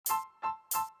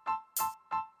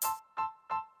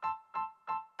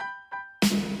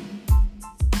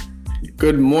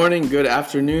Good morning, good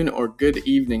afternoon, or good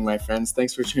evening, my friends.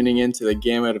 Thanks for tuning in to the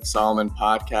Gamut of Solomon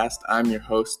podcast. I'm your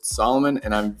host, Solomon,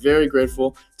 and I'm very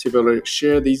grateful to be able to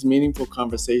share these meaningful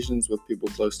conversations with people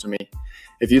close to me.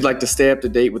 If you'd like to stay up to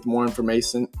date with more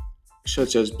information,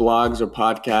 such as blogs or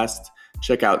podcasts,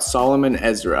 check out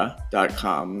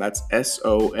solomonezra.com. That's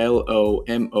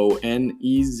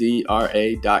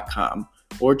SOLOMONEZRA.com.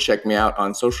 Or check me out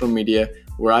on social media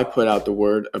where I put out the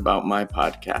word about my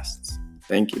podcasts.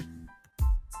 Thank you.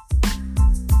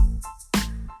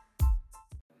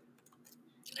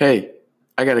 Hey,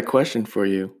 I got a question for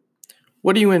you.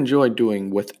 What do you enjoy doing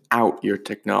without your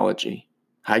technology?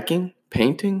 Hiking?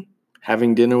 Painting?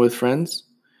 Having dinner with friends?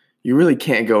 You really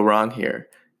can't go wrong here.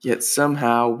 Yet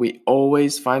somehow we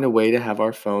always find a way to have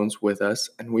our phones with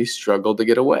us and we struggle to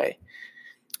get away.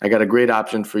 I got a great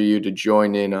option for you to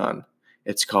join in on.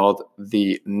 It's called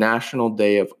the National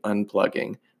Day of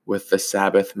Unplugging with the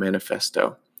Sabbath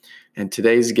Manifesto. And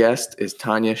today's guest is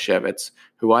Tanya Shevitz,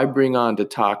 who I bring on to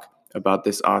talk about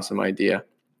this awesome idea.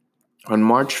 On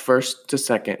March 1st to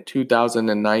 2nd,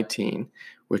 2019,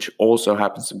 which also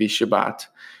happens to be Shabbat,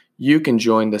 you can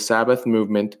join the Sabbath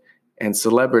movement and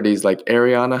celebrities like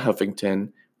Ariana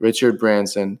Huffington, Richard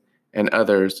Branson, and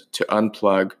others to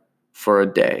unplug for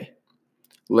a day.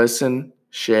 Listen,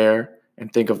 share,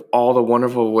 and think of all the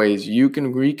wonderful ways you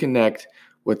can reconnect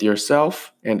with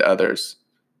yourself and others.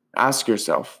 Ask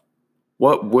yourself,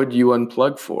 what would you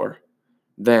unplug for?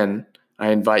 Then, I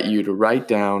invite you to write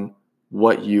down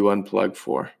what you unplug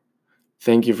for.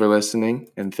 Thank you for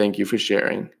listening, and thank you for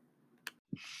sharing.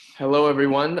 Hello,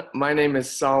 everyone. My name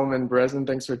is Solomon Breslin.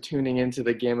 Thanks for tuning into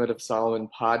the Gamut of Solomon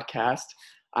podcast.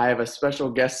 I have a special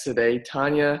guest today,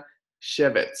 Tanya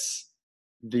Shevitz,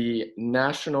 the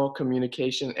National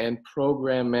Communication and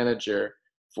Program Manager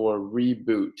for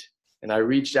Reboot. And I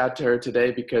reached out to her today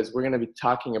because we're going to be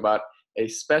talking about a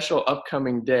special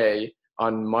upcoming day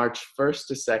on March 1st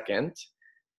to 2nd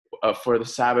for the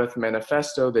Sabbath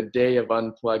Manifesto, the Day of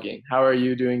Unplugging. How are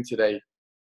you doing today,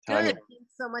 Tanya? Good.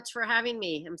 Thanks so much for having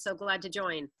me. I'm so glad to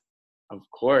join. Of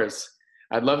course.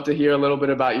 I'd love to hear a little bit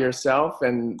about yourself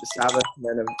and the Sabbath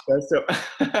Manifesto.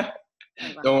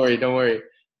 Don't worry.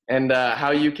 And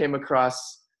how you came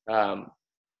across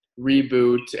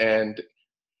Reboot and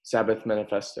Sabbath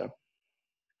Manifesto.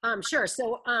 Sure.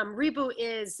 So Reboot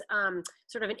is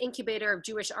sort of an incubator of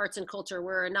Jewish arts and culture.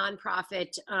 We're a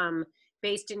nonprofit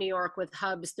based in New York with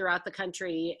hubs throughout the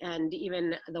country and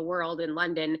even the world in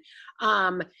London.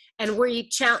 And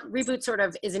Reboot sort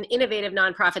of is an innovative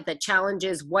nonprofit that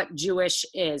challenges what Jewish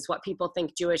is, what people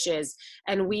think Jewish is.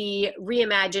 And we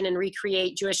reimagine and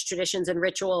recreate Jewish traditions and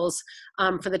rituals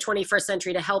for the 21st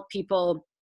century to help people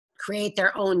create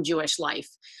their own Jewish life.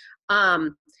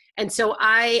 And so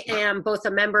I am both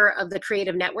a member of the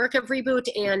creative network of Reboot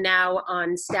and now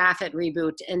on staff at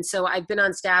Reboot. And so I've been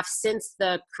on staff since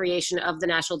the creation of the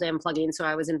National Day of Unplugging. So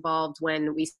I was involved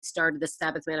when we started the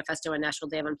Sabbath Manifesto and National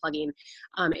Day of Unplugging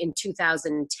in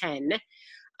 2010.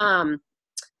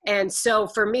 And so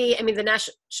for me, I mean,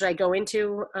 should I go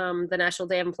into the National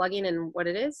Day of Unplugging and what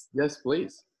it is? Yes,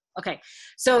 please. Okay,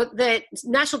 so the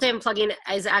National Day of Unplugging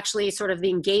is actually sort of the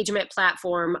engagement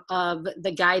platform of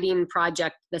the guiding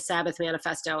project, the Sabbath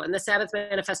Manifesto. And the Sabbath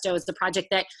Manifesto is the project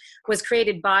that was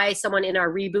created by someone in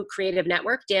our Reboot Creative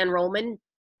Network, Dan Rollman.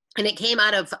 And it came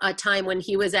out of a time when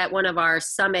he was at one of our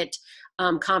summit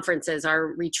conferences.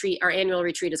 Our annual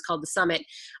retreat is called the Summit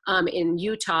in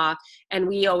Utah. And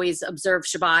we always observe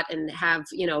Shabbat and have,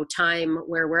 time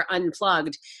where we're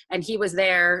unplugged. And he was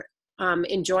there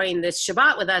enjoying this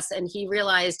Shabbat with us, and he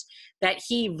realized that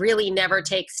he really never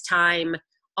takes time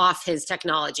off his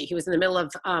technology. He was in the middle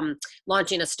of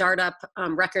launching a startup,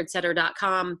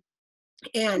 recordsetter.com,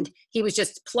 and he was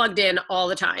just plugged in all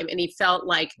the time, and he felt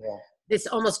like this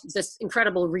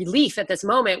incredible relief at this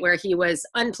moment where he was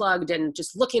unplugged and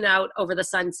just looking out over the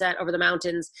sunset, over the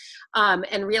mountains,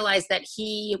 and realized that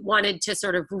he wanted to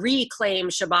sort of reclaim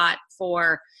Shabbat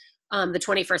for the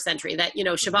 21st century, that,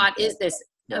 Shabbat is this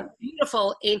a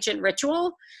beautiful ancient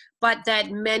ritual, but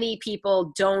that many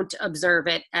people don't observe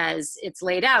it as it's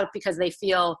laid out because they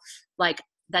feel like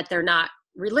that they're not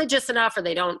religious enough, or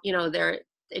they don't,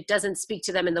 it doesn't speak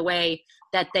to them in the way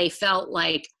that they felt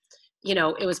like,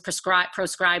 it was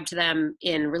proscribed to them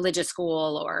in religious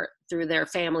school or through their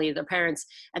family, their parents,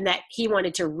 and that he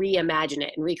wanted to reimagine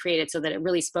it and recreate it so that it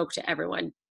really spoke to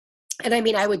everyone. And I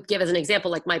mean, I would give as an example,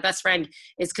 like my best friend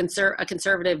is a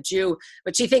conservative Jew,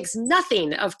 but she thinks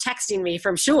nothing of texting me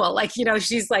from shul. Like,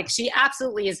 she's like, she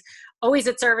absolutely is always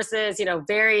at services,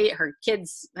 her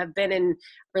kids have been in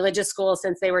religious school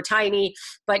since they were tiny,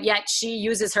 but yet she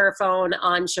uses her phone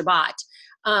on Shabbat.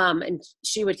 And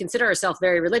she would consider herself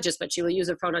very religious, but she will use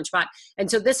her phone on Shabbat. And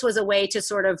so this was a way to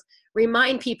sort of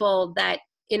remind people that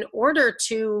in order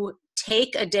to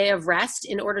take a day of rest,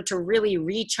 in order to really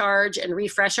recharge and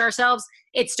refresh ourselves,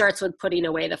 it starts with putting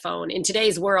away the phone. In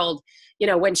today's world,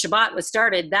 when Shabbat was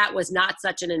started, that was not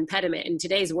such an impediment. In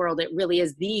today's world, it really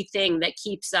is the thing that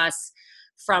keeps us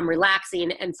from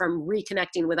relaxing and from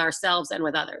reconnecting with ourselves and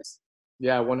with others.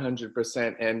 Yeah,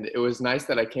 100%. And it was nice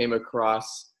that I came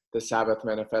across the Sabbath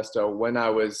Manifesto when I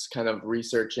was kind of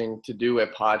researching to do a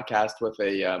podcast with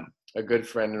a good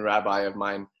friend and rabbi of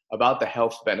mine about the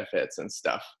health benefits and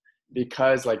stuff.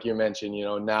 Because like you mentioned,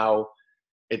 now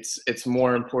it's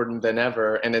more important than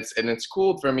ever. And it's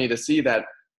cool for me to see that,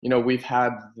 we've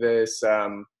had this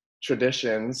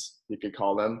traditions, you could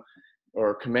call them,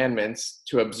 or commandments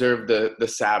to observe the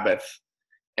Sabbath.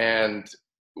 And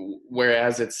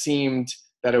whereas it seemed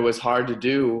that it was hard to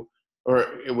do, or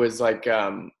it was like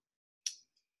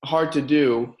hard to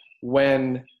do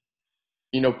when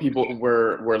people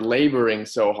were laboring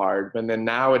so hard. But then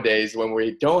nowadays, when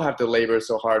we don't have to labor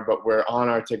so hard, but we're on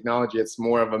our technology, it's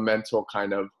more of a mental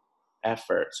kind of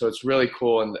effort. So it's really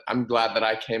cool. And I'm glad that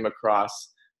I came across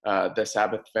the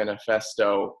Sabbath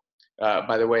Manifesto.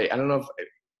 By the way, I don't know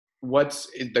what's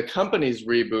the company's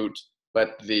reboot,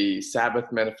 but the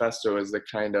Sabbath Manifesto is the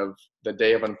kind of the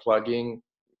day of unplugging.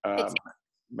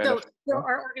 So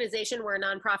our organization, we're a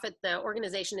nonprofit. The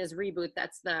organization is Reboot.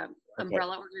 That's the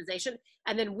umbrella organization.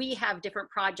 And then we have different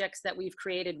projects that we've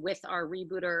created with our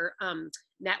Rebooter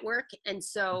network. And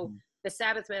so the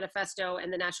Sabbath Manifesto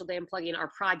and the National Day Unplugging are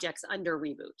projects under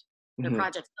Reboot. They're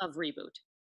projects of Reboot.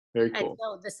 Very cool. And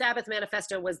so the Sabbath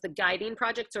Manifesto was the guiding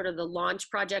project, sort of the launch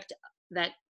project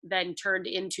that then turned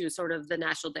into sort of the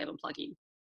National Day of Unplugging.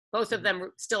 Both of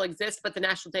them still exist, but the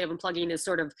National Day of Unplugging is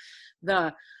sort of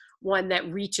the one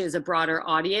that reaches a broader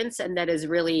audience, and that is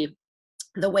really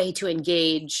the way to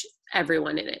engage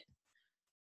everyone in it.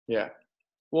 Yeah.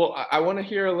 Well, I want to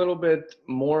hear a little bit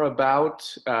more about,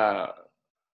 how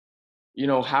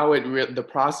the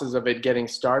process of it getting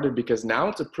started, because now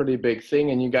it's a pretty big thing,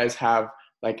 and you guys have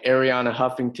like Arianna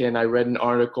Huffington. I read an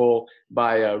article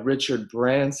by Richard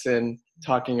Branson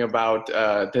talking about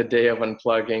the Day of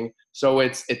Unplugging. So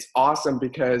it's awesome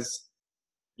because,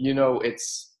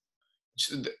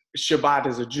 Shabbat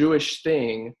is a Jewish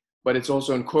thing, but it's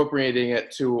also incorporating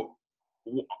it to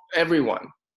everyone,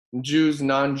 Jews,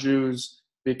 non-Jews,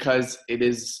 because it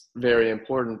is very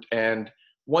important. And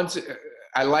once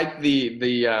I like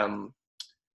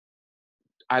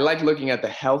I like looking at the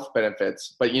health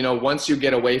benefits, but once you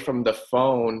get away from the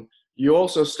phone, you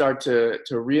also start to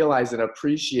realize and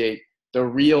appreciate the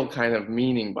real kind of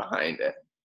meaning behind it.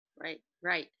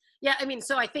 Right. Yeah,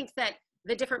 so I think that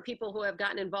the different people who have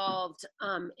gotten involved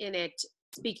in it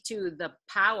speak to the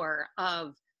power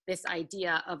of this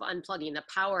idea of unplugging, the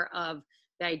power of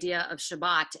the idea of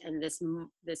Shabbat and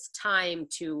this time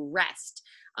to rest.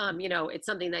 It's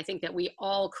something that I think that we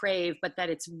all crave, but that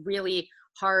it's really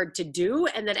hard to do,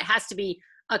 and that it has to be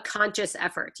a conscious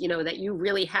effort, that you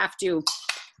really have to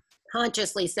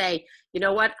consciously say,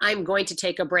 what, I'm going to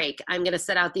take a break. I'm going to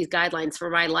set out these guidelines for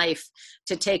my life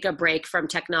to take a break from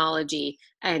technology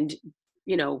and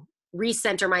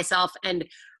recenter myself and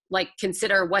like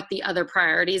consider what the other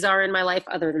priorities are in my life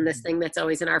other than this thing that's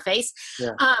always in our face,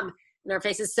 in our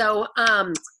faces. So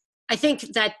I think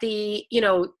that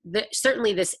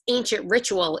certainly this ancient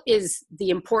ritual is the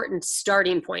important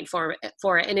starting point for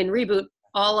it. And in Reboot,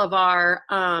 all of our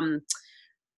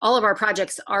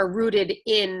projects are rooted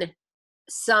in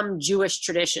some Jewish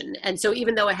tradition. And so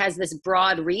even though it has this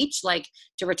broad reach, like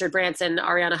to Richard Branson,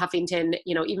 Arianna Huffington,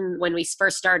 even when we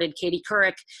first started, Katie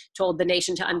Couric told the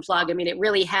nation to unplug. It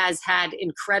really has had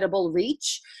incredible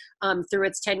reach through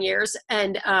its 10 years.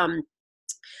 And,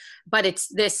 but it's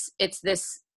this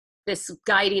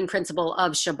guiding principle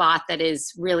of Shabbat that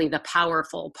is really the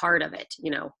powerful part of it.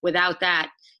 Without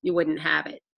that, you wouldn't have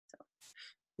it. So.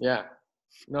 Yeah,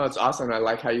 no, it's awesome. I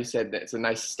like how you said that it's a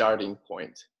nice starting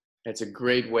point. It's a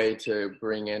great way to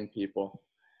bring in people.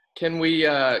 Can we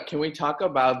talk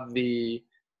about the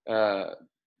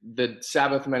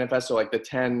Sabbath Manifesto, like the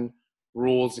 10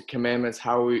 rules, commandments,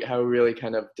 how we really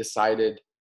kind of decided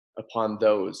upon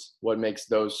those? What makes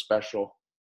those special?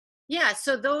 Yeah,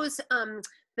 so those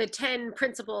the 10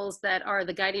 principles that are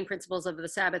the guiding principles of the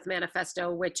Sabbath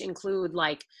Manifesto, which include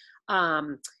like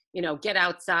get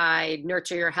outside,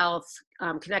 nurture your health,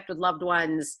 connect with loved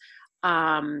ones,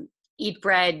 eat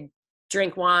bread,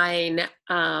 drink wine,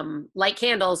 light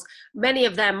candles. Many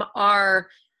of them are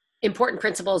important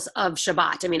principles of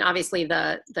Shabbat. Obviously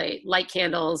the light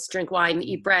candles, drink wine,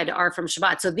 eat bread are from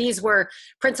Shabbat. So these were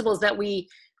principles that we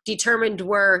determined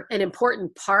were an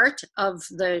important part of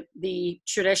the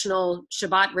traditional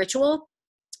Shabbat ritual,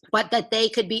 but that they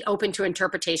could be open to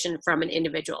interpretation from an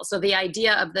individual. So the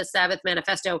idea of the Sabbath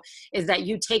Manifesto is that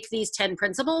you take these 10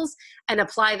 principles and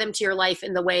apply them to your life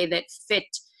in the way that fit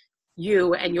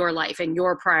you and your life and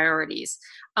your priorities.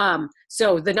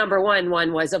 So the number one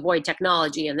was avoid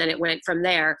technology, and then it went from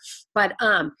there. But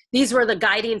these were the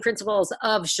guiding principles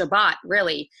of Shabbat,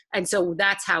 really. And so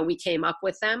that's how we came up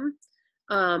with them.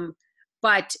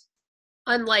 But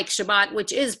unlike Shabbat,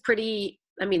 which is pretty,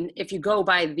 I mean, if you go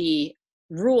by the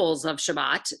rules of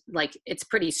Shabbat, like it's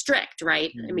pretty strict,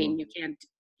 right? I mean,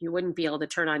 you wouldn't be able to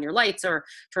turn on your lights or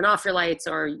turn off your lights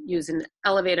or use an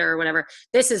elevator or whatever.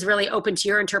 This is really open to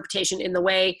your interpretation in the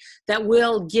way that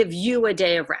will give you a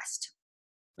day of rest.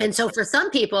 And so for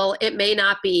some people, it may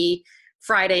not be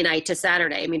Friday night to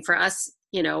Saturday. I mean, for us,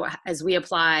 you know, as we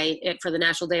apply it for the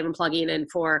National Day of Unplugging and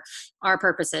for our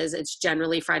purposes, it's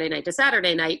generally Friday night to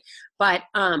Saturday night. But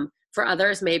for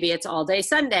others, maybe it's all day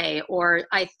Sunday. Or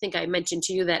I think I mentioned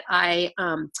to you that I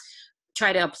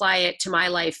try to apply it to my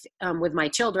life with my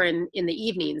children in the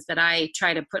evenings, that I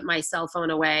try to put my cell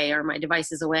phone away or my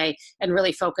devices away and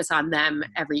really focus on them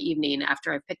every evening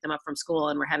after I've picked them up from school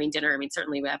and we're having dinner. I mean,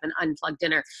 certainly we have an unplugged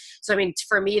dinner. So, I mean,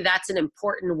 for me, that's an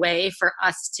important way for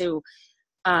us to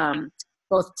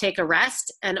both take a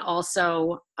rest and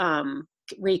also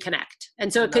reconnect.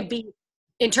 And so it could be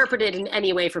interpreted in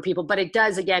any way for people, but it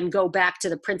does, again, go back to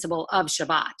the principle of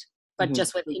Shabbat, but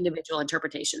just with individual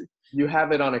interpretation. You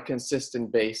have it on a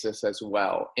consistent basis as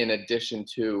well, in addition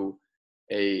to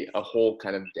a whole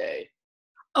kind of day.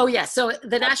 Oh, yeah. So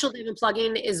the National Day of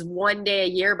Unplugging is one day a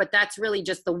year, but that's really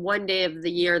just the one day of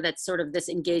the year that's sort of this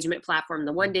engagement platform,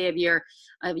 the one day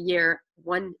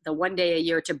the one day a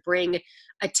year to bring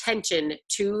attention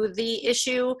to the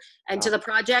issue and to the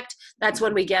project. That's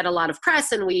when we get a lot of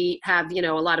press and we have, you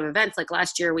know, a lot of events. Like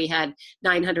last year we had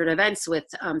 900 events with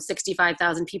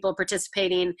 65,000 people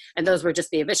participating, and those were just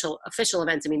the official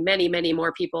events. I mean, many, many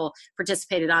more people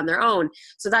participated on their own.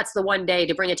 So that's the one day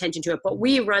to bring attention to it. But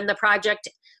we run the project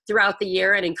throughout the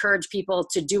year and encourage people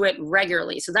to do it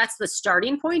regularly. So that's the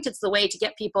starting point. It's the way to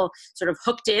get people sort of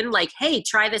hooked in, like, hey,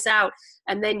 try this out.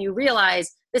 And then you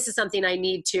realize this is something I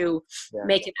need to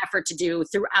make an effort to do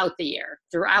throughout the year,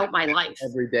 throughout my life.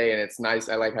 Every day. And it's nice.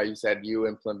 I like how you said you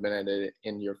implemented it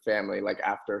in your family, like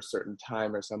after a certain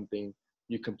time or something,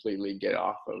 you completely get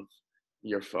off of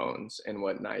your phones and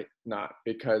whatnot. Not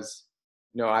because,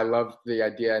 you know, I love the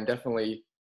idea and definitely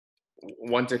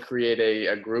want to create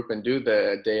a group and do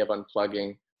the day of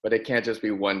unplugging, but it can't just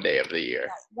be one day of the year.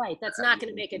 Right. That's not going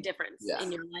to make a difference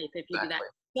in your life if you do that.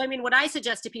 So, I mean, what I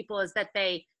suggest to people is that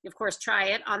they, of course, try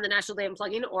it on the National Day of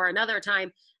Unplugging or another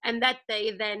time, and that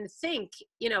they then think,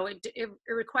 you know, it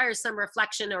requires some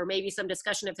reflection or maybe some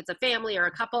discussion if it's a family or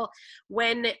a couple.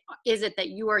 When is it that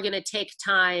you are going to take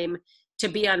time to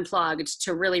be unplugged,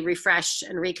 to really refresh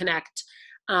and reconnect?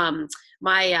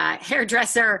 My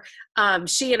hairdresser,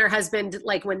 she and her husband,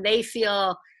 like when they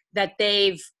feel that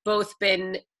they've both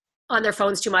been on their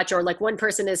phones too much, or like one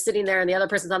person is sitting there and the other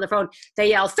person's on their phone, they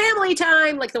yell family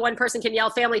time. Like the one person can yell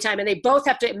family time and they both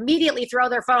have to immediately throw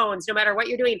their phones, no matter what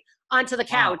you're doing, onto the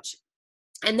couch.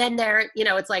 Wow. And then they're, you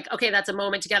know, it's like, okay, that's a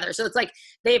moment together. So it's like,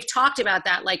 they've talked about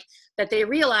that, like that they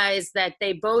realize that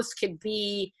they both could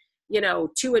be, you know,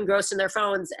 too engrossed in their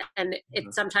phones, and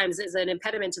it sometimes is an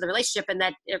impediment to the relationship, and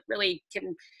that it really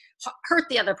can hurt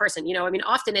the other person. You know, I mean,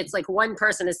 often it's like one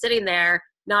person is sitting there,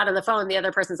 not on the phone, the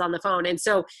other person's on the phone. And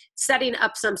so setting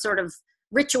up some sort of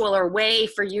ritual or way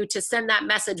for you to send that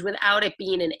message without it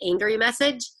being an angry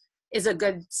message is a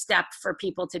good step for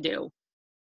people to do.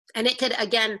 And it could,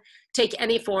 again, take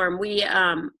any form. We,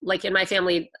 like in my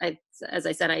family, as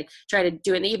I said, I try to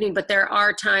do it in the evening, but there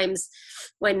are times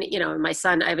when, you know, my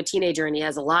son, I have a teenager and he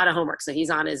has a lot of homework, so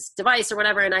he's on his device or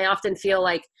whatever. And I often feel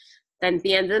like then at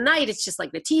the end of the night, it's just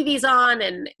like the TV's on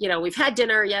and, you know, we've had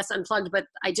dinner, yes, unplugged, but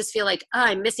I just feel like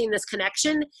I'm missing this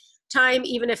connection time.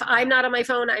 Even if I'm not on my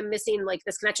phone, I'm missing like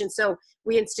this connection. So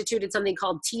we instituted something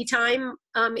called tea time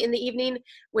in the evening,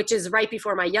 which is right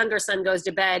before my younger son goes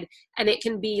to bed. And it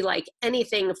can be like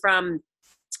anything from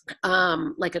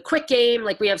like a quick game,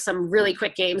 like we have some really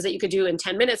quick games that you could do in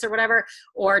 10 minutes or whatever,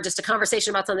 or just a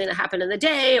conversation about something that happened in the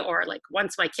day, or like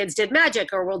once my kids did magic,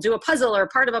 or we'll do a puzzle or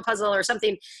part of a puzzle or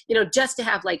something, you know, just to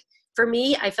have like, for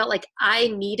me, I felt like I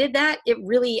needed that.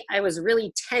 I was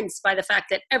really tense by the fact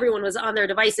that everyone was on their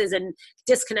devices and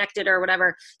disconnected or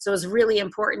whatever. So it was really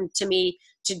important to me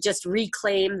to just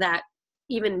reclaim that,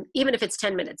 even if it's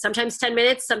 10 minutes, sometimes 10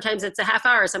 minutes, sometimes it's a half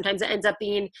hour, sometimes it ends up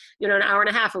being, you know, an hour and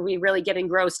a half where we really get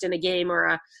engrossed in a game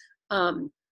or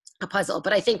a puzzle.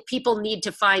 But I think people need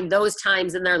to find those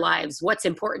times in their lives, what's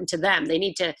important to them. They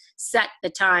need to set the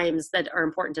times that are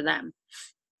important to them.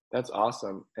 That's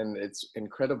awesome. And it's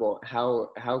incredible how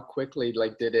quickly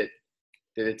like did it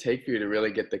take for you to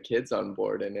really get the kids on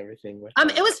board and everything with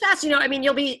that? It was fast, I mean,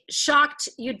 you'd be shocked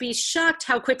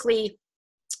how quickly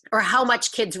or how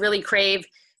much kids really crave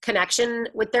connection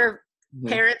with their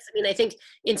parents. I mean, I think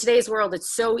in today's world,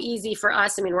 it's so easy for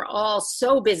us. I mean, we're all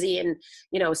so busy and,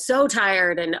 so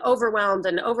tired and overwhelmed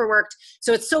and overworked.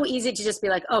 So it's so easy to just be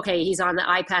like, okay, he's on the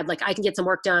iPad. Like I can get some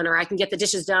work done, or I can get the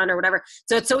dishes done or whatever.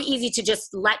 So it's so easy to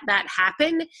just let that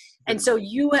happen. And so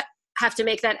you have to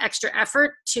make that extra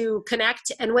effort to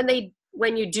connect. And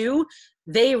when you do,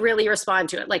 they really respond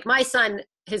to it. Like my son,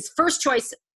 his first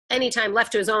choice anytime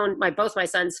left to his own, both my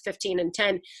sons, 15 and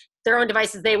 10, their own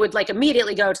devices, they would like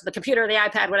immediately go to the computer, the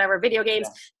iPad, whatever, video games.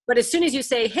 Yeah. But as soon as you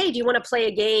say, hey, do you want to play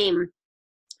a game?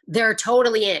 They're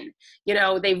totally in,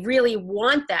 they really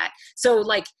want that. So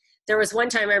like there was one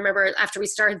time I remember after we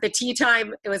started the tea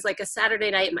time, it was like a Saturday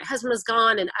night and my husband was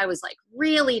gone and I was like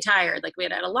really tired. Like we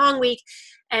had a long week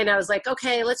and I was like,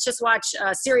 okay, let's just watch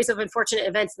a series of unfortunate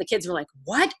events. And the kids were like,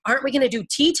 what? Aren't we going to do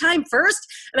tea time first?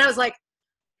 And I was like,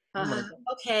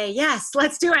 okay, yes,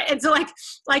 let's do it. And so like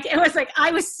it was like,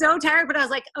 I was so tired, but I was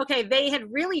like, okay, they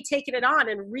had really taken it on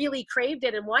and really craved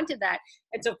it and wanted that.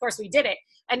 And so of course we did it.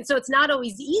 And so it's not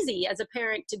always easy as a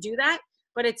parent to do that,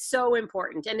 but it's so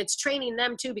important. And it's training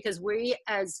them too, because we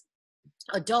as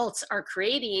adults are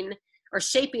creating or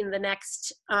shaping the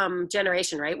next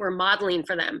generation, right? We're modeling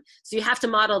for them. So you have to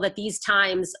model that these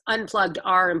times unplugged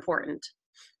are important.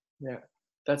 Yeah,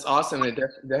 that's awesome. It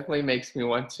definitely makes me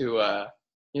want to,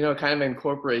 kind of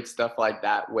incorporate stuff like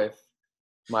that with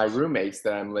my roommates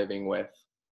that I'm living with.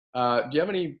 Do you have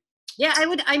any? Yeah, I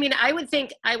would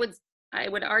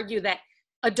argue that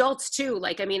adults too.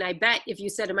 Like, I mean, I bet if you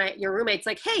said to your roommates,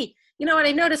 like, hey, you know what?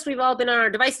 I noticed we've all been on our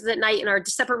devices at night in our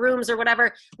separate rooms or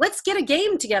whatever. Let's get a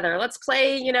game together. Let's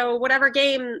play, whatever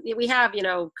game we have,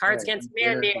 Cards Against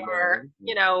Humanity or,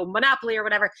 Monopoly or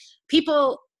whatever.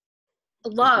 People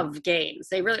love games.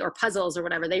 They really, or puzzles or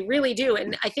whatever. They really do.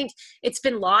 And I think it's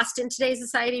been lost in today's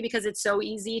society because it's so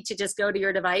easy to just go to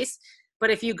your device. But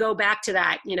if you go back to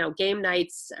that, game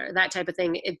nights or that type of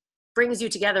thing, it brings you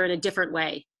together in a different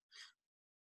way.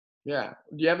 Yeah.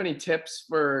 Do you have any tips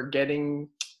for getting,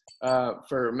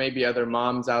 for maybe other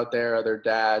moms out there, other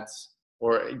dads,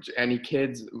 or any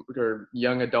kids or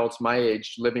young adults my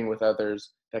age living with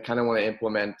others that kind of want to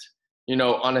implement,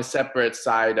 on a separate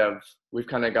side of, we've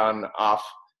kind of gone off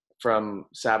from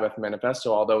Sabbath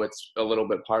Manifesto, although it's a little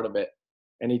bit part of it.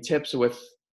 Any tips with,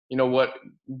 what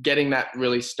getting that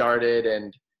really started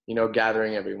and,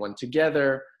 gathering everyone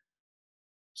together,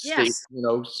 yes.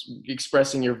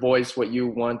 expressing your voice, what you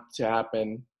want to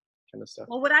happen, kind of stuff.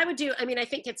 Well, what I would do, I mean, I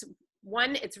think it's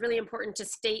really important to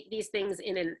state these things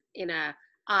in a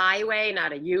I way,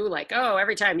 not a you, like, oh,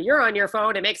 every time you're on your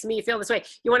phone, it makes me feel this way.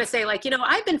 You want to say like,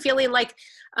 I've been feeling like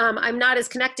I'm not as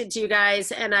connected to you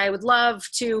guys and I would love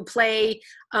to play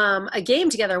a game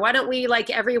together. Why don't we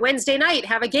like every Wednesday night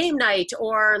have a game night,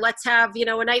 or let's have,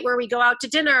 a night where we go out to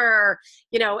dinner,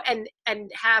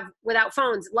 and have without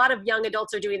phones. A lot of young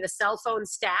adults are doing the cell phone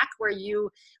stack where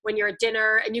when you're at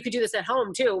dinner, and you could do this at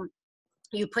home too,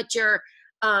 you put your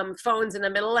phones in the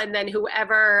middle, and then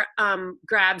whoever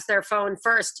grabs their phone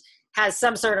first has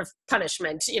some sort of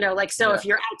punishment, if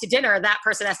you're out to dinner, that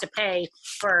person has to pay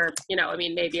for,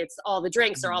 maybe it's all the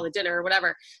drinks or all the dinner or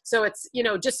whatever. So it's,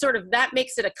 just sort of, that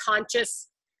makes it a conscious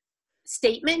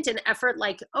statement and effort,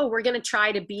 like, oh, we're going to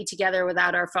try to be together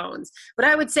without our phones. But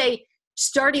I would say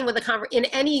starting with in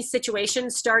any situation,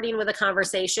 starting with a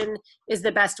conversation is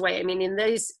the best way. I mean, in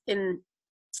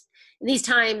these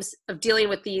times of dealing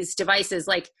with these devices,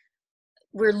 like,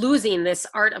 we're losing this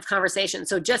art of conversation.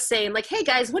 So just saying like, hey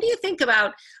guys, what do you think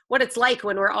about what it's like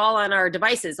when we're all on our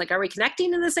devices? Like, are we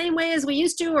connecting in the same way as we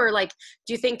used to? Or like,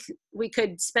 do you think we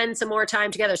could spend some more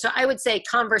time together? So I would say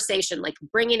conversation, like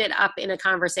bringing it up in a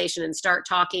conversation and start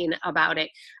talking about it,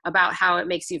 about how it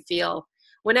makes you feel.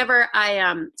 Whenever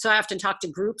so I often talk to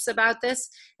groups about this.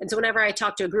 And so whenever I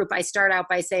talk to a group, I start out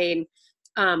by saying,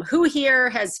 who here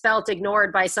has felt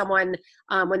ignored by someone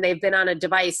when they've been on a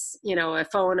device, a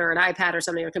phone or an iPad or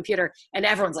something, or a computer, and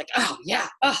everyone's like, oh yeah,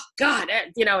 oh God,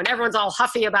 and everyone's all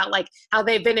huffy about like how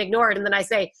they've been ignored. And then I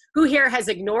say, who here has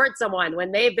ignored someone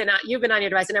when you've been on your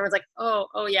device? And everyone's like,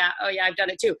 oh yeah, I've done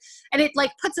it too. And it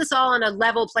like puts us all on a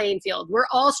level playing field. We're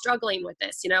all struggling with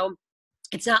this,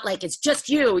 It's not like it's just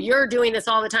you're doing this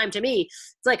all the time to me.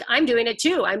 It's like, I'm doing it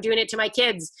too. I'm doing it to my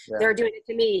kids. Yeah. They're doing it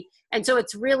to me. And so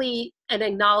it's really an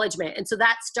acknowledgement. And so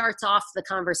that starts off the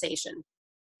conversation.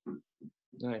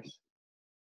 Nice.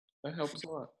 That helps a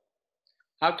lot.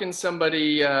 How can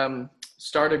somebody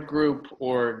start a group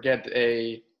or get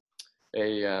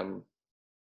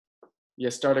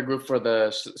start a group for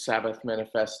the Sabbath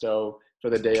Manifesto for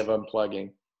the Day of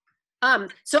Unplugging?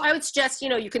 So I would suggest,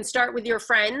 you can start with your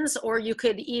friends, or you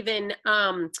could even,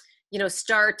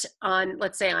 start on,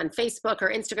 let's say on Facebook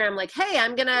or Instagram, like, hey,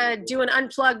 I'm going to do an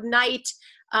unplugged night.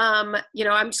 I'm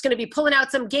just going to be pulling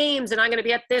out some games and I'm going to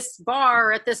be at this bar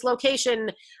or at this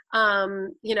location.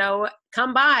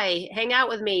 Come by, hang out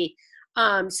with me.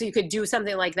 So you could do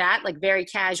something like that, like very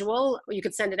casual. You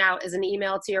could send it out as an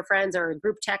email to your friends or a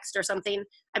group text or something.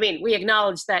 I mean, we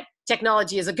acknowledge that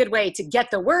technology is a good way to get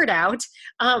the word out,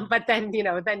 but then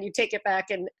you take it back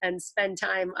and spend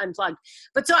time unplugged.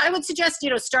 But so I would suggest,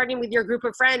 starting with your group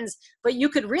of friends, but you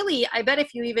could really, I bet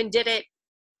if you even did it,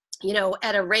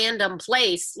 at a random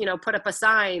place, put up a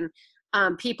sign,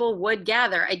 people would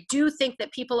gather. I do think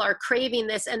that people are craving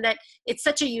this, and that it's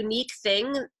such a unique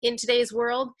thing in today's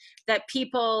world that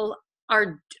people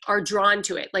are drawn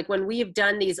to it. Like when we've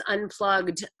done these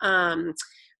unplugged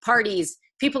parties,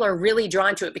 people are really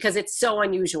drawn to it because it's so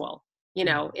unusual.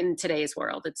 In today's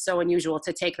world, it's so unusual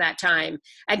to take that time.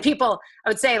 And people, I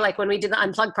would say, like when we did the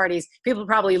unplugged parties, people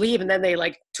probably leave and then they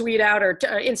like tweet out or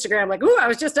Instagram, like, "Ooh, I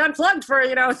was just unplugged for,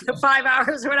 5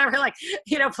 hours or whatever," like,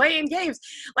 playing games,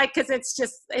 like, cause it's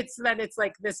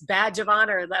like this badge of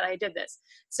honor that I did this.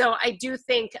 So I do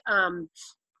think,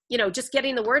 just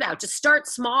getting the word out, just start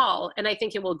small. And I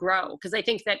think it will grow, because I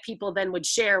think that people then would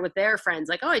share with their friends,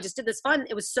 like, "Oh, I just did this fun.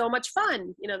 It was so much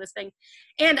fun," this thing.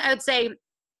 And I would say,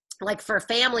 like for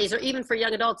families or even for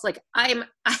young adults, like I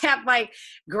have my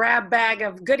grab bag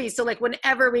of goodies. So like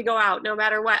whenever we go out, no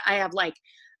matter what, I have like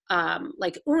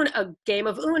a game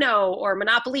of Uno or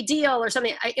Monopoly Deal or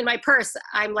something in my purse.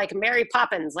 I'm like Mary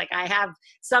Poppins. Like I have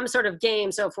some sort of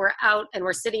game. So if we're out and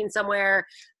we're sitting somewhere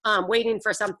waiting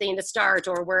for something to start,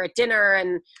 or we're at dinner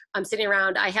and I'm sitting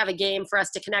around, I have a game for us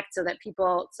to connect so that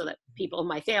people,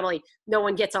 my family, no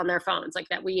one gets on their phones, like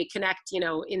that we connect,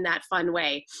 in that fun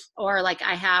way. Or like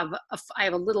I have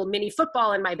a little mini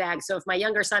football in my bag. So if my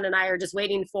younger son and I are just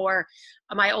waiting for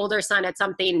my older son at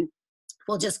something,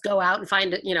 we'll just go out and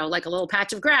find, like a little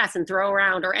patch of grass and throw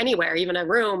around, or anywhere, even a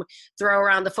room, throw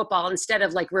around the football, instead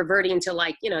of like reverting to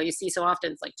like, you see so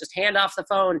often, it's like just hand off the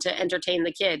phone to entertain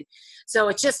the kid. So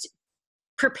it's just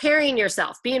preparing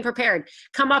yourself, being prepared.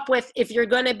 Come up with, if you're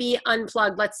going to be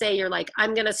unplugged, let's say you're like,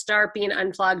 I'm going to start being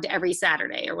unplugged every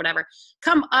Saturday or whatever,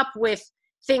 come up with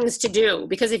things to do.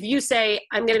 Because if you say,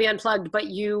 I'm going to be unplugged, but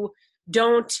you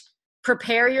don't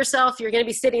prepare yourself, you're going to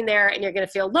be sitting there and you're going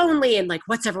to feel lonely and like,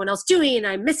 what's everyone else doing? And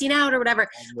I'm missing out or whatever.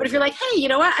 But if you're like, hey, you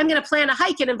know what? I'm going to plan a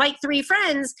hike and invite 3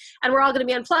 friends and we're all going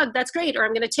to be unplugged. That's great. Or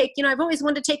I'm going to take, I've always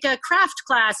wanted to take a craft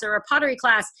class or a pottery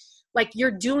class. Like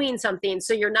you're doing something.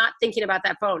 So you're not thinking about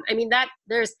that phone. I mean, that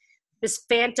there's this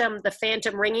the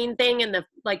phantom ringing thing, and the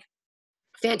like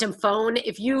phantom phone.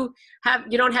 If you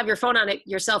don't have your phone on it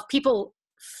yourself, people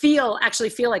actually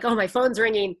feel like, oh, my phone's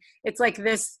ringing. It's like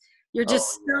this, you're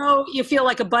just you feel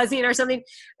like a buzzing or something,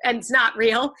 and it's not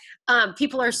real.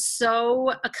 People are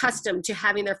so accustomed to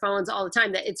having their phones all the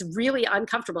time that it's really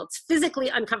uncomfortable. It's physically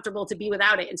uncomfortable to be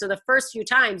without it. And so the first few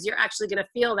times you're actually going to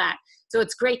feel that. So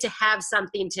it's great to have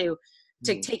something to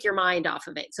take your mind off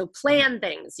of it. So plan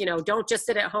things, don't just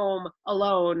sit at home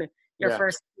alone your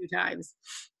first few times.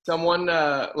 Someone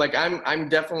like I'm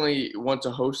definitely want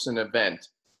to host an event.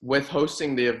 With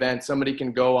hosting the event, somebody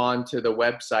can go on to the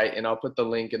website, and I'll put the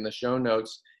link in the show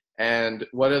notes. And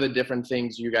what are the different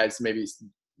things you guys, maybe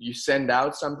you send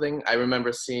out something? I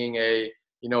remember seeing a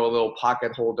little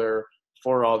pocket holder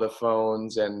for all the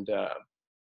phones, and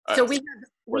so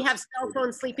we have cell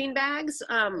phone sleeping bags.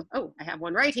 I have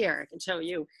one right here. I can show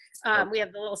you. We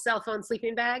have the little cell phone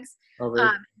sleeping bags. Really?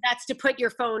 That's to put your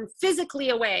phone physically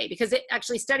away, because it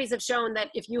actually, studies have shown that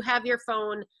if you have your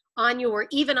phone on you or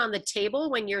even on the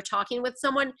table when you're talking with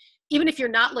someone, even if you're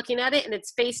not looking at it and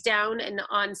it's face down and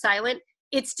on silent,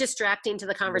 it's distracting to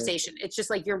the conversation. It's just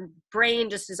like your brain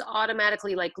just is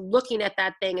automatically like looking at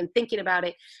that thing and thinking about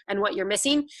it and what you're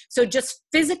missing. So just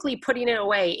physically putting it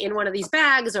away in one of these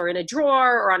bags or in a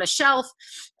drawer or on a shelf,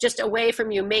 just away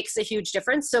from you, makes a huge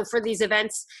difference. So for these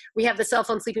events, we have the cell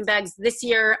phone sleeping bags this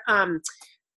year.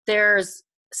 There's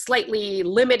slightly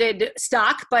limited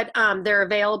stock, but they're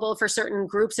available for certain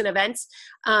groups and events.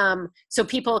 So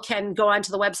people can go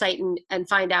onto the website and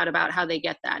find out about how they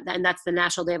get that. And that's the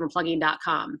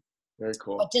nationaldayofunplugging.com. Very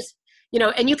cool. But just,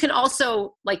 and you can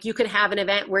also, like, you could have an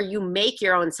event where you make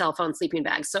your own cell phone sleeping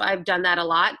bags. So I've done that a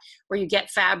lot, where you get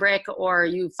fabric or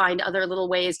you find other little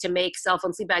ways to make cell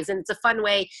phone sleeping bags. And it's a fun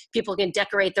way people can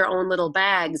decorate their own little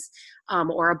bags,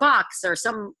 or a box or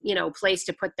some, place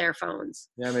to put their phones.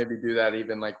 Yeah, maybe do that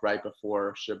even like right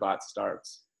before Shabbat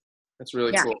starts. That's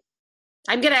really Yeah. cool.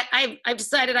 I've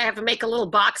decided I have to make a little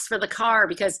box for the car,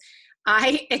 because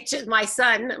my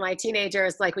son, my teenager,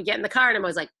 is like, we get in the car and I'm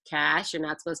always like, Cash, you're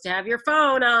not supposed to have your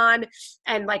phone on.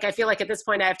 And like, I feel like at this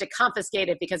point I have to confiscate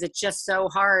it because it's just so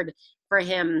hard for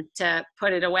him to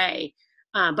put it away.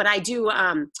 But I do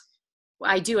an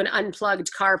unplugged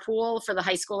carpool for the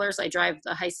high schoolers. I drive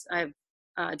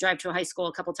drive to a high school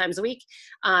a couple times a week,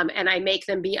 and I make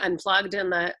them be unplugged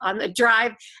on the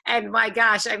drive. And my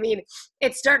gosh, I mean,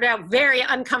 it started out very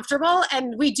uncomfortable,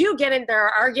 and we do get in there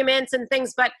are arguments and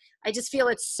things, but I just feel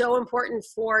it's so important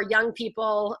for young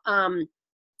people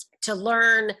to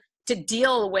learn to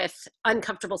deal with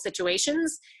uncomfortable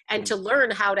situations and to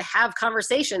learn how to have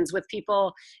conversations with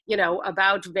people,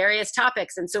 about various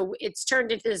topics. And so it's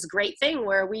turned into this great thing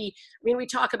where we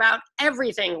talk about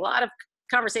everything, a lot of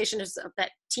conversations that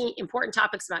important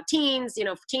topics about teens,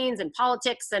 teens and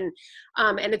politics, and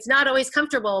it's not always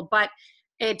comfortable, but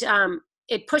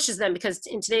it pushes them, because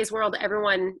in today's world,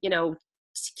 everyone,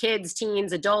 kids,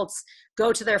 teens, adults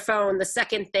go to their phone the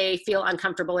second they feel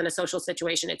uncomfortable in a social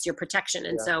situation. It's your protection.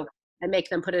 And so I make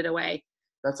them put it away.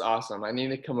 That's awesome. I need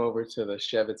to come over to the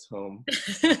Shevitz home.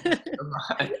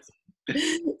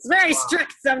 It's very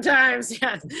strict sometimes.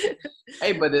 Yes.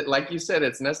 Hey, but like you said,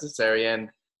 it's necessary. And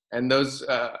those,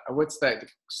 what's that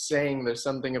saying? There's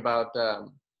something about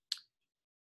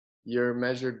you're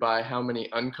measured by how many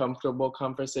uncomfortable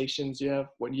conversations you have.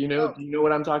 What do you know? Do you know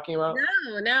what I'm talking about?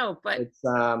 No, but it's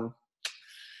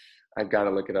I've got to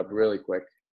look it up really quick.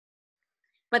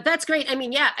 But that's great. I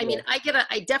mean,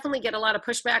 I definitely get a lot of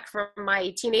pushback from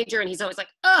my teenager, and he's always like,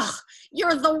 "Ugh,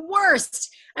 you're the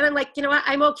worst." And I'm like, you know what?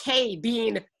 I'm okay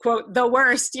being, quote, the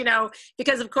worst,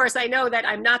 because of course I know that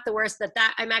I'm not the worst,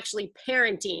 that I'm actually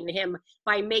parenting him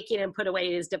by making him put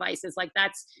away his devices. Like,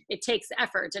 it takes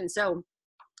effort. And so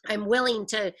I'm willing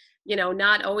to,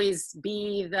 not always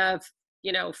be the,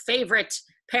 favorite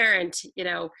parent,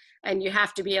 and you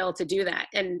have to be able to do that.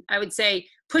 And I would say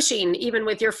pushing, even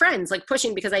with your friends, like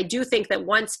pushing, because I do think that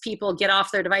once people get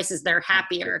off their devices, they're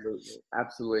happier.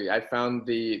 Absolutely. I found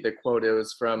the quote. It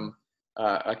was from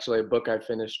actually a book I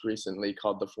finished recently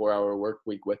called The 4-Hour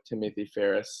Workweek with Timothy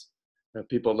Ferriss.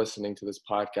 People listening to this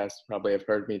podcast probably have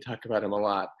heard me talk about him a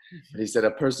lot. But he said,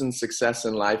 a person's success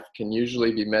in life can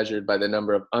usually be measured by the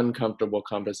number of uncomfortable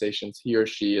conversations he or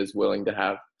she is willing to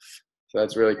have. So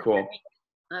that's really cool.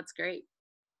 That's great.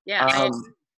 Yeah, I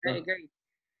agree.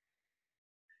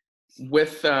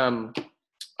 With,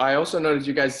 I also noticed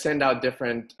you guys send out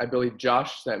different, I believe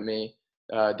Josh sent me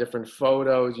different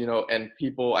photos, and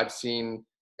people, I've seen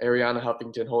Ariana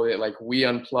Huffington hold it like we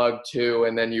unplugged too,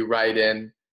 and then you write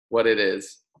in what it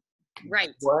is. Right.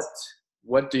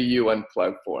 What do you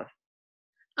unplug for?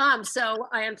 So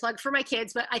I unplugged for my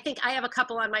kids, but I think I have a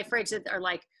couple on my fridge that are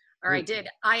like,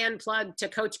 I unplugged to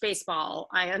coach baseball.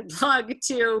 I unplugged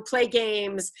to play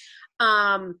games.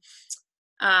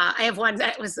 I have one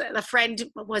that was a friend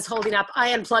was holding up. I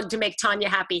unplugged to make Tanya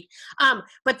happy.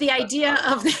 But the idea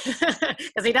of,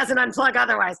 because he doesn't unplug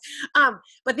otherwise.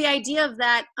 But the idea of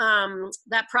that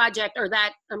project, or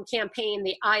that campaign,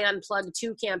 the I Unplugged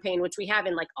To campaign, which we have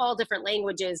in like all different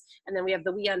languages, and then we have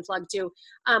the We Unplugged To,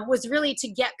 was really to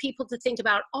get people to think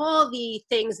about all the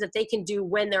things that they can do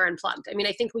when they're unplugged. I mean,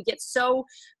 I think we get so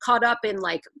caught up in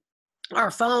like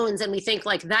our phones, and we think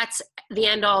like that's the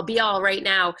end all be all right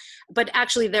now, but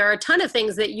actually there are a ton of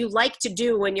things that you like to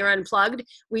do when you're unplugged.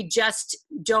 We just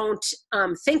don't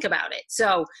think about it.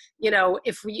 So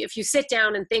if you sit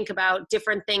down and think about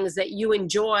different things that you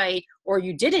enjoy or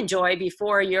you did enjoy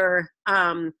before your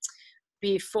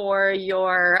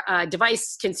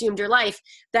device consumed your life,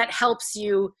 that helps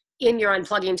you in your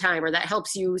unplugging time, or that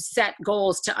helps you set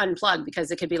goals to unplug,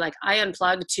 because it could be like, I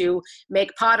unplugged to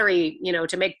make pottery,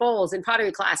 to make bowls in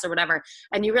pottery class or whatever.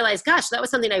 And you realize, gosh, that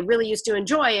was something I really used to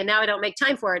enjoy, and now I don't make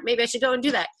time for it. Maybe I should go and do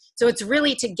that. So it's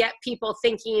really to get people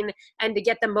thinking and to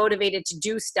get them motivated to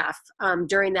do stuff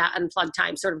during that unplugged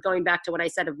time, sort of going back to what I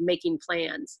said of making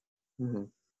plans. Mm-hmm.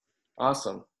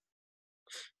 Awesome.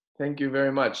 Thank you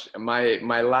very much.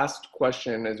 My last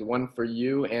question is one for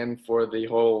you and for the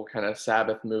whole kind of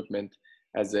Sabbath movement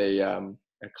as a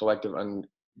collective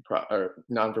or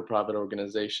non-for-profit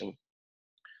organization.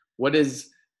 What is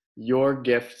your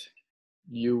gift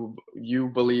you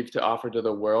believe to offer to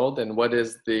the world, and what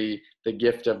is the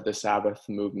gift of the Sabbath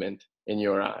movement in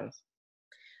your eyes?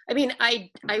 I mean, I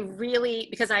really,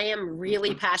 because I am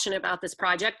really passionate about this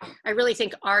project, I really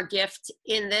think our gift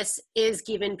in this is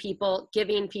giving people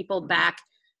back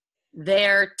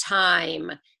their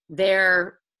time,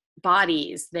 their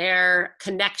bodies, their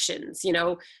connections,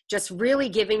 just really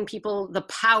giving people the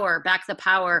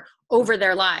power over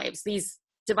their lives. These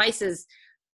devices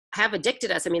have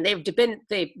addicted us. I mean,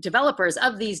 the developers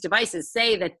of these devices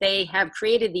say that they have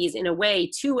created these in a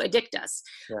way to addict us.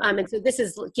 Yeah. And so this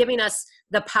is giving us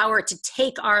the power to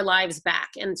take our lives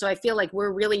back. And so I feel like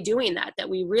we're really doing that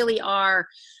we really are,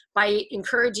 by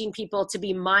encouraging people to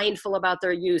be mindful about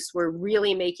their use, we're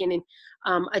really making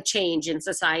a change in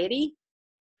society.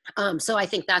 So I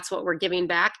think that's what we're giving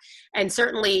back. And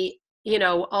certainly,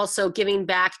 also giving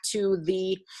back to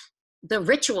the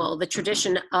ritual, the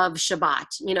tradition of Shabbat.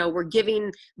 We're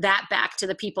giving that back to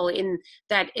the people, in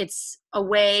that it's a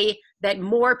way that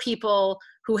more people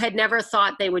who had never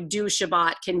thought they would do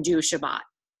Shabbat can do Shabbat.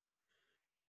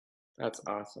 That's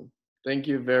awesome. Thank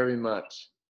you very much.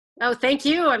 Oh, thank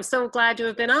you. I'm so glad to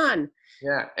have been on.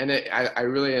 Yeah. And I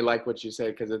really like what you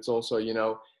say, because it's also,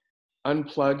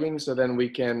 unplugging, so then we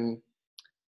can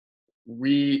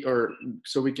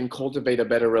so we can cultivate a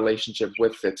better relationship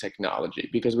with the technology,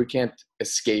 because we can't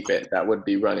escape it. That would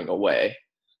be running away.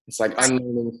 It's like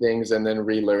unlearning things and then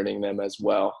relearning them as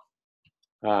well.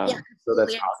 So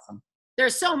that's awesome.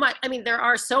 There's so much, there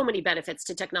are so many benefits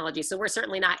to technology. So we're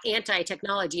certainly not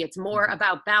anti-technology. It's more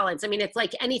about balance. It's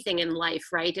like anything in life,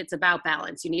 right? It's about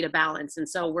balance. You need a balance. And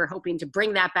so we're hoping to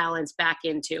bring that balance back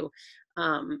into,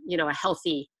 a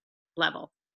healthy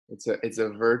level. It's a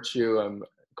virtue I'm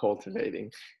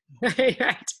cultivating.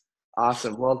 Right.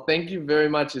 Awesome. Well, thank you very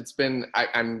much. It's been,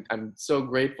 I'm so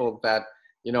grateful that,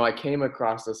 I came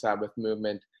across the Sabbath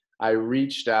movement. I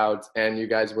reached out, and you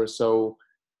guys were so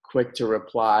quick to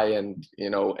reply, and,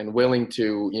 and willing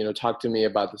to, talk to me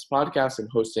about this podcast and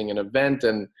hosting an event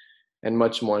and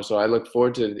much more. So I look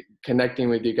forward to connecting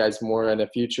with you guys more in a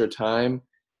future time,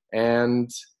 and,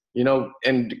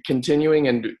 and continuing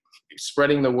and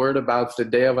spreading the word about the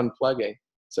day of unplugging.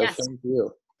 So yes. Thank you.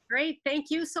 Great. Thank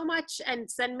you so much. And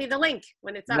send me the link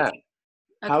when it's up.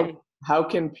 Yeah. Okay. How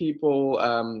can people,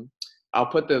 I'll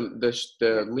put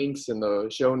the links in the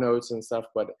show notes and stuff,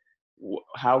 but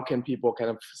how can people kind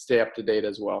of stay up to date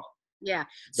as well? Yeah.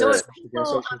 So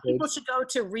people should go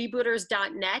to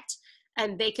rebooters.net,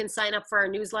 and they can sign up for our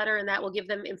newsletter, and that will give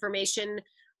them information.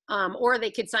 Or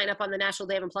they could sign up on the National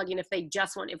Day of Unplugging if they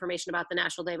just want information about the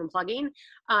National Day of Unplugging.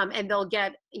 And they'll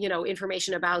get,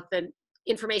 information about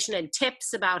information and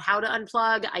tips about how to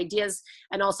unplug, ideas,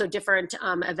 and also different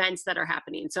events that are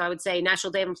happening. So I would say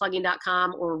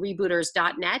nationaldayofunplugging.com or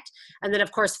rebooters.net. And then,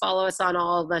 of course, follow us on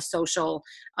all the social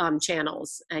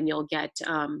channels, and you'll get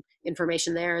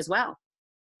information there as well.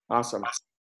 Awesome.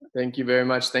 Thank you very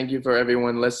much. Thank you for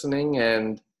everyone listening,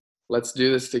 and let's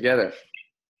do this together.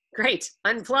 Great.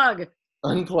 Unplug.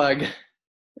 Unplug.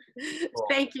 Cool.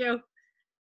 Thank you.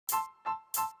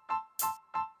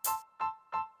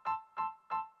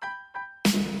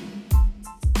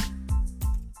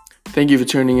 Thank you for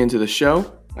tuning into the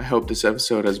show. I hope this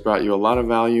episode has brought you a lot of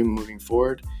value moving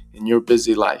forward in your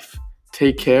busy life.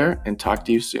 Take care, and talk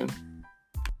to you soon.